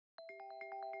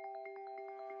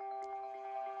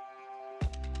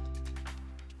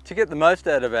To get the most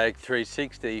out of Ag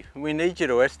 360, we need you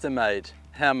to estimate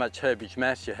how much herbage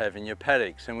mass you have in your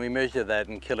paddocks, and we measure that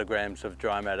in kilograms of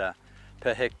dry matter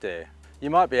per hectare. You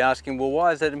might be asking, well,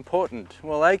 why is that important?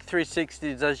 Well, Ag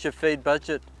 360 does your feed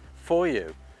budget for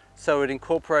you. So it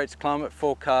incorporates climate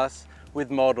forecasts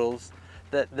with models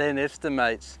that then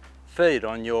estimates feed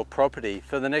on your property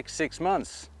for the next 6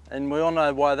 months. And we all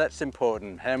know why that's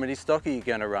important. How many stock are you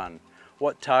going to run?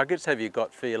 What targets have you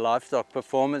got for your livestock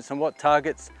performance, and what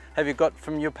targets have you got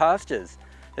from your pastures?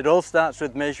 It all starts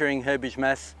with measuring herbage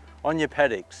mass on your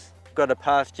paddocks. I've got a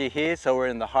pasture here, so we're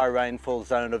in the high rainfall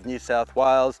zone of New South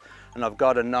Wales, and I've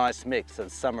got a nice mix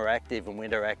of summer active and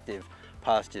winter active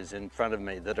pastures in front of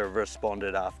me that have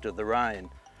responded after the rain.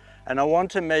 And I want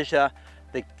to measure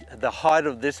the height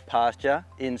of this pasture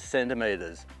in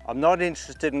centimetres. I'm not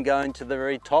interested in going to the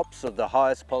very tops of the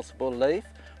highest possible leaf.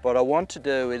 What I want to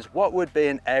do is what would be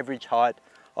an average height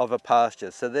of a pasture.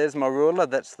 So there's my ruler,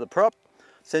 that's the prop.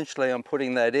 Essentially I'm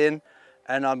putting that in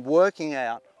and I'm working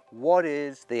out what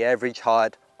is the average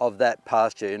height of that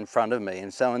pasture in front of me.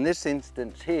 And so in this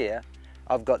instance here,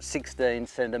 I've got 16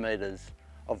 centimetres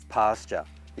of pasture.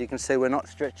 You can see we're not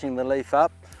stretching the leaf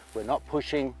up, we're not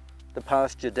pushing the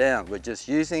pasture down, we're just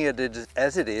using it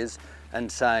as it is and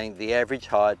saying the average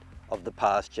height of the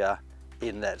pasture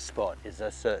in that spot is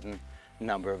a certain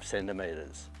number of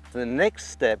centimetres. The next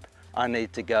step I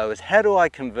need to go is how do I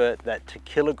convert that to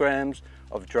kilograms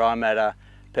of dry matter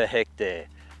per hectare?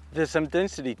 There's some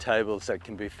density tables that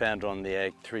can be found on the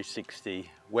Ag 360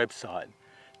 website.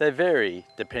 They vary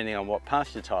depending on what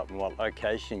pasture type and what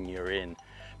location you're in,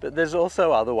 but there's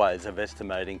also other ways of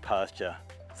estimating pasture.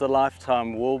 The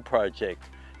Lifetime Wool project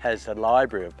has a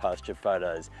library of pasture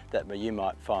photos that you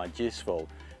might find useful.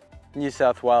 New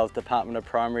South Wales Department of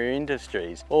Primary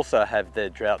Industries also have their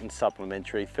drought and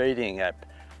supplementary feeding app,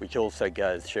 which also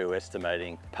goes through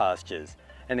estimating pastures.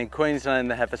 And in Queensland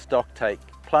they have a Stocktake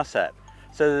Plus app.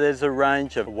 So there's a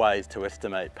range of ways to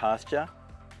estimate pasture.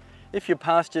 If your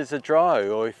pastures are dry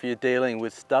or if you're dealing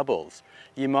with stubbles,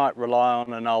 you might rely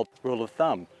on an old rule of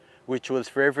thumb, which was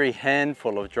for every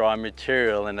handful of dry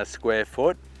material in a square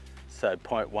foot, so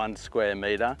 0.1 square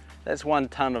metre, that's 1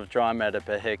 tonne of dry matter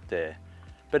per hectare.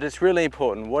 But it's really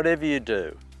important, whatever you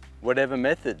do, whatever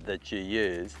method that you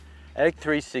use, Ag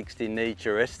 360 needs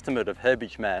your estimate of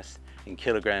herbage mass in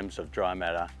kilograms of dry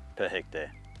matter per hectare.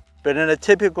 But in a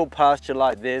typical pasture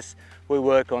like this, we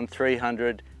work on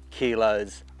 300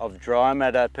 kilos of dry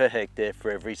matter per hectare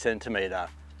for every centimetre.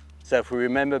 So if we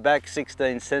remember back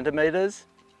 16 centimetres,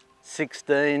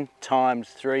 16 times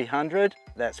 300,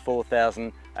 that's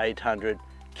 4,800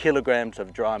 kilograms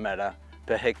of dry matter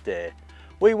per hectare.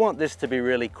 We want this to be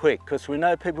really quick because we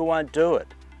know people won't do it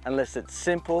unless it's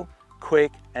simple,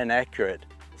 quick and accurate.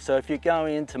 So if you're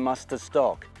going into muster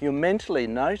stock, you're mentally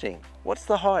noting what's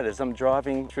the height as I'm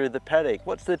driving through the paddock,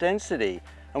 what's the density,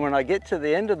 and when I get to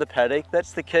the end of the paddock,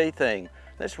 that's the key thing.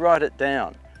 Let's write it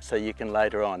down so you can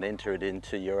later on enter it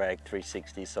into your Ag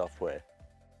 360 software.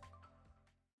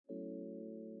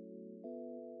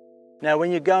 Now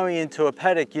when you're going into a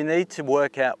paddock, you need to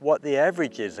work out what the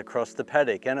average is across the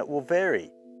paddock, and it will vary.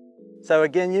 So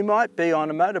again, you might be on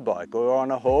a motorbike or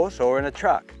on a horse or in a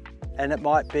truck, and it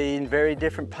might be in very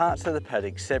different parts of the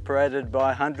paddock, separated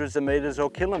by hundreds of metres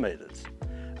or kilometres.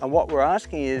 And what we're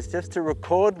asking is just to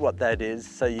record what that is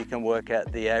so you can work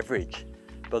out the average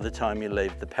by the time you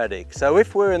leave the paddock. So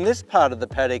if we're in this part of the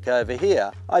paddock over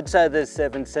here, I'd say there's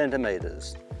 7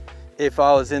 centimetres. If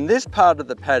I was in this part of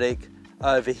the paddock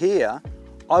over here,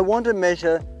 I want to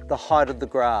measure the height of the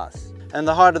grass, and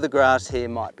the height of the grass here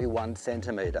might be 1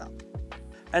 centimetre.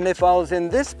 And if I was in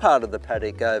this part of the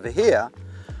paddock over here,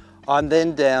 I'm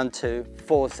then down to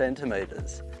 4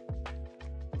 centimetres.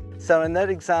 So in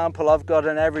that example, I've got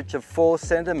an average of 4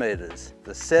 centimetres.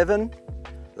 The 7,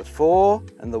 the 4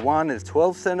 and the 1 is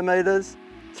 12 centimetres.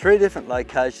 3 different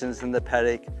locations in the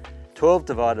paddock, 12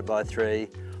 divided by 3,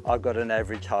 I've got an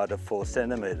average height of 4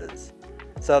 centimetres.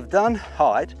 So I've done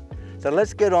height, so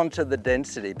let's get on to the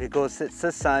density because it's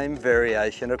the same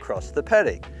variation across the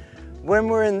paddock. When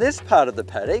we're in this part of the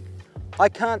paddock, I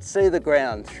can't see the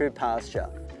ground through pasture,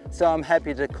 so I'm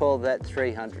happy to call that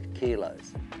 300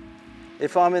 kilos.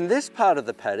 If I'm in this part of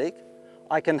the paddock,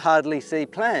 I can hardly see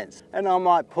plants, and I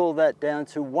might pull that down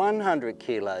to 100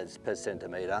 kilos per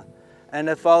centimetre. And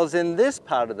if I was in this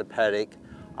part of the paddock,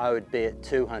 I would be at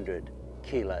 200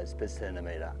 kilos per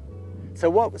centimetre. So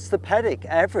what's the paddock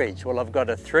average? Well, I've got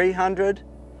a 300,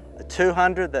 a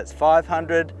 200, that's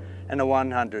 500, and a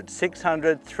 100,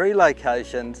 600, 3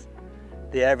 locations.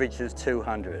 The average is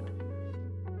 200.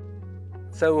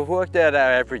 So we've worked out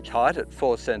our average height at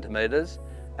 4 centimetres,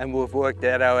 and we've worked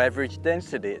out our average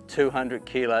density at 200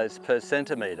 kilos per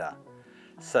centimetre.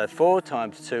 So 4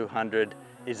 times 200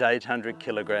 is 800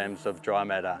 kilograms of dry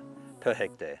matter per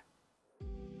hectare.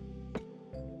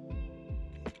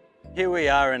 Here we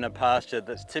are in a pasture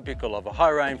that's typical of a high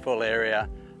rainfall area,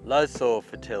 low soil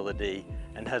fertility,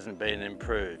 and hasn't been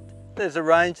improved. There's a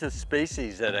range of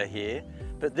species that are here,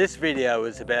 but this video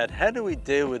is about how do we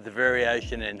deal with the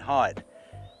variation in height.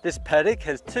 This paddock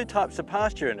has 2 types of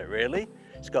pasture in it really.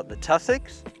 It's got the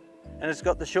tussocks and it's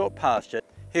got the short pasture.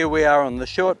 Here we are on the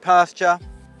short pasture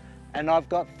and I've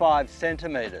got 5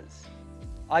 centimetres.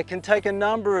 I can take a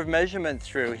number of measurements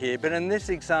through here, but in this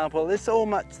example it's all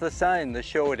much the same, the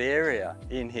short area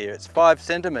in here. It's 5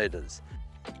 centimetres.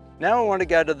 Now I want to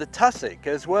go to the tussock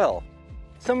as well.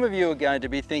 Some of you are going to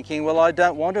be thinking, well, I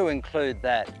don't want to include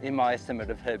that in my estimate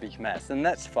of herbage mass, and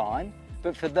that's fine.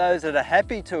 But for those that are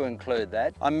happy to include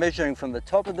that, I'm measuring from the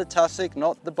top of the tussock,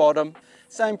 not the bottom.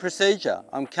 Same procedure.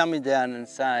 I'm coming down and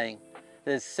saying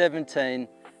there's 17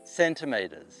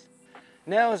 centimetres.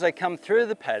 Now as I come through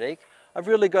the paddock, I've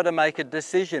really got to make a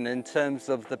decision in terms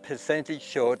of the percentage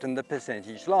short and the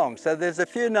percentage long. So there's a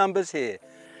few numbers here.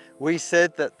 We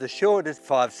said that the short is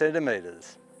 5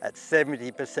 centimetres at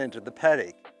 70% of the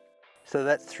paddock. So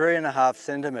that's 3.5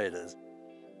 centimetres.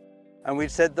 And we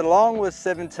said the long was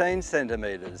 17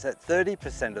 centimetres at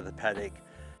 30% of the paddock.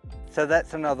 So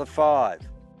that's another 5.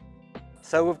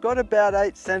 So we've got about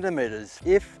 8 centimetres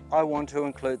if I want to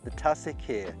include the tussock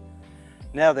here.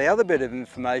 Now the other bit of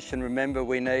information, remember,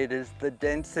 we need is the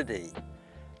density.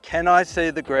 Can I see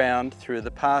the ground through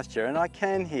the pasture? And I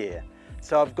can here.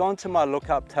 So I've gone to my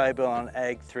lookup table on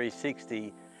Ag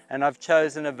 360 and I've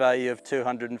chosen a value of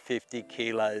 250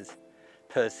 kilos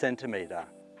per centimetre.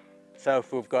 So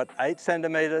if we've got 8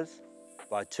 centimetres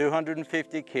by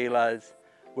 250 kilos,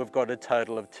 we've got a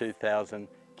total of 2,000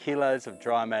 kilos of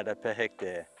dry matter per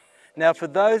hectare. Now for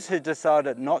those who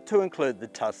decided not to include the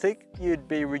tussock, you'd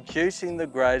be reducing the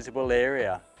grazable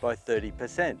area by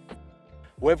 30%.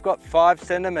 We've got 5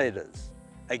 centimetres.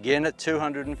 Again at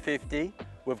 250,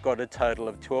 we've got a total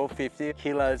of 1,250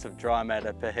 kilos of dry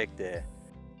matter per hectare.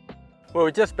 Well,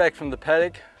 we're just back from the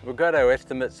paddock. We've got our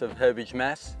estimates of herbage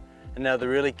mass, and now the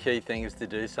really key thing is to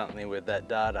do something with that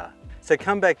data. So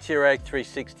come back to your Ag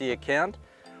 360 account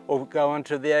or go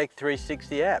onto the Ag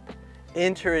 360 app.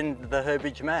 Enter in the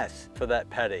herbage mass for that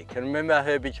paddock. And remember,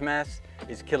 herbage mass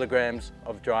is kilograms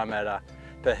of dry matter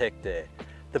per hectare.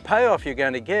 The payoff you're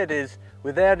going to get is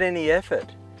without any effort.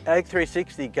 Ag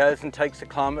 360 goes and takes a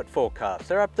climate forecast.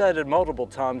 They're updated multiple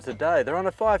times a day. They're on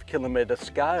a 5-kilometre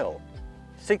scale,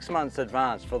 6 months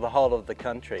advanced for the whole of the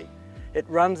country. It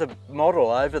runs a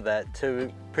model over that to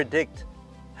predict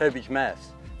herbage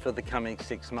mass for the coming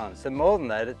 6 months. And more than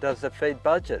that, it does a feed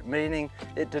budget, meaning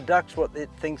it deducts what it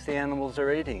thinks the animals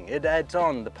are eating. It adds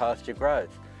on the pasture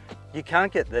growth. You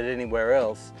can't get that anywhere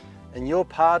else, and your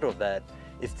part of that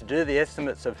is to do the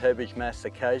estimates of herbage mass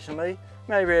occasionally,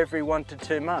 maybe every 1 to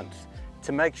 2 months,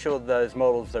 to make sure those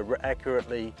models are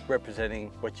accurately representing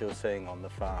what you're seeing on the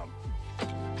farm.